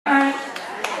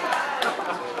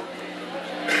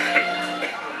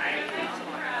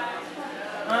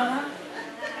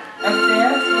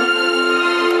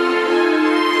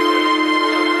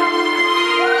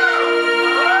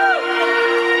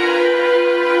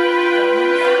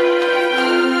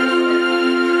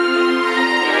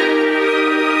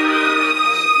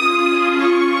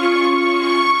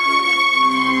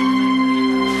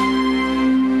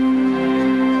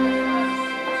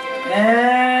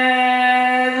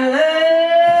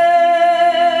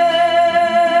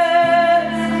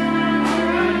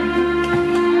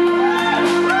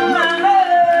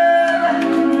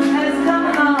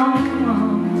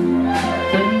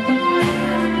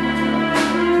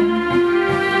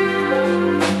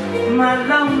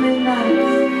lonely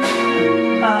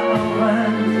nights are over.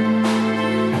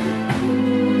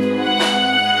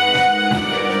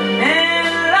 And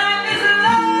life is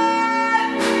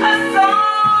like a song.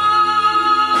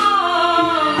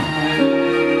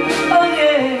 Oh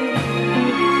yeah.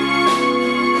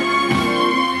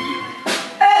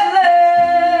 At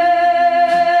last,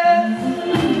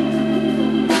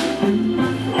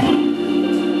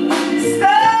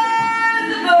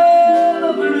 skies above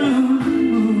are blue.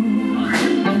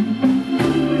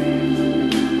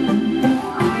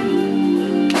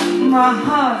 My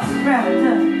heart's wrapped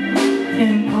up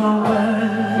in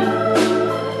flowers.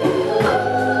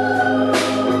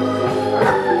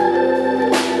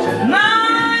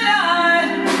 Tonight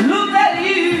I look at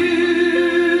you.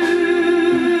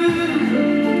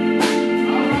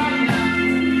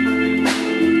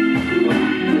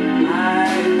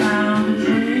 I found a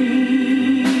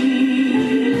dream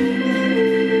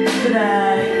that I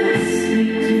could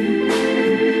sleep to.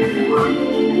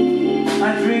 A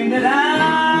dream that I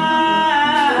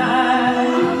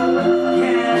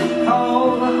can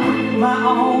call my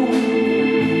own.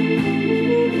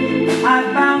 I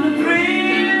found a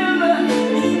thrill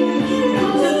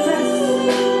to press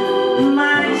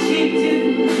my cheek to,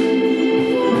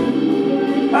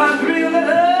 a thrill that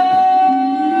I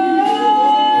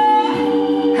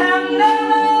have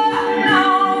never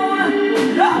known.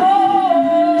 Oh,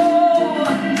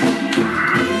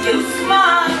 you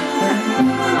smile,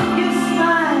 you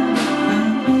smile.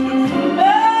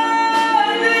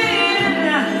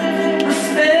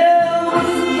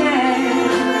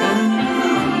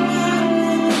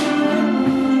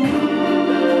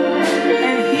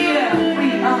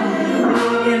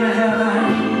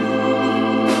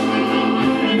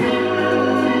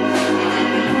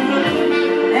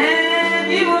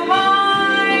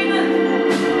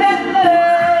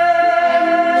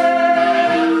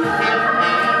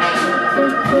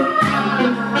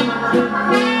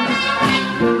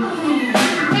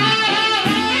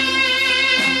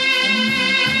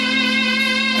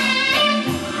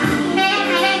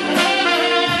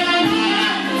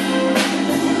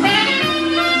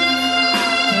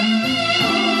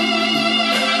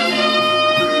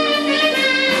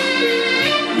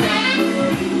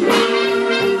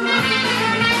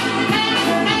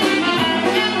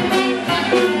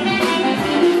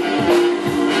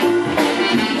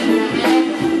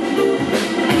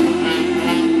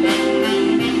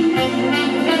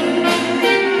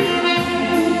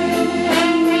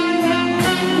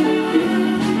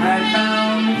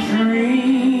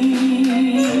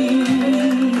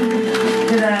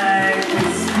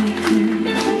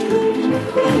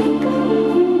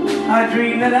 A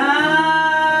dream that I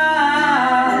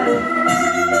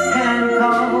can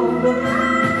call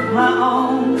my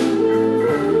own.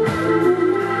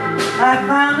 I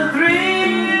found a thrill